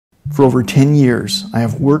For over 10 years, I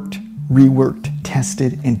have worked, reworked,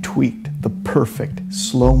 tested, and tweaked the perfect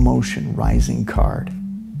slow-motion rising card.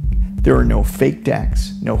 There are no fake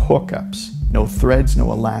decks, no hookups, no threads,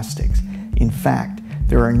 no elastics. In fact,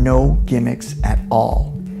 there are no gimmicks at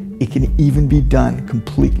all. It can even be done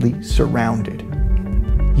completely surrounded.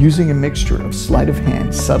 Using a mixture of sleight of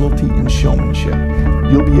hand, subtlety, and showmanship,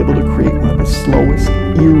 you'll be able to create one of the slowest,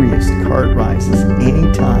 eeriest card rises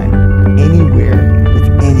anytime, anywhere, with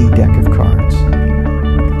any deck of cards.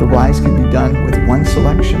 The rise can be done with one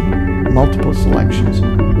selection, multiple selections,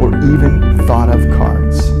 or even thought-of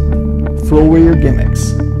cards. Throw away your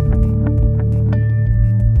gimmicks.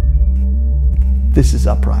 This is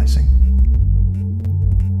Uprising.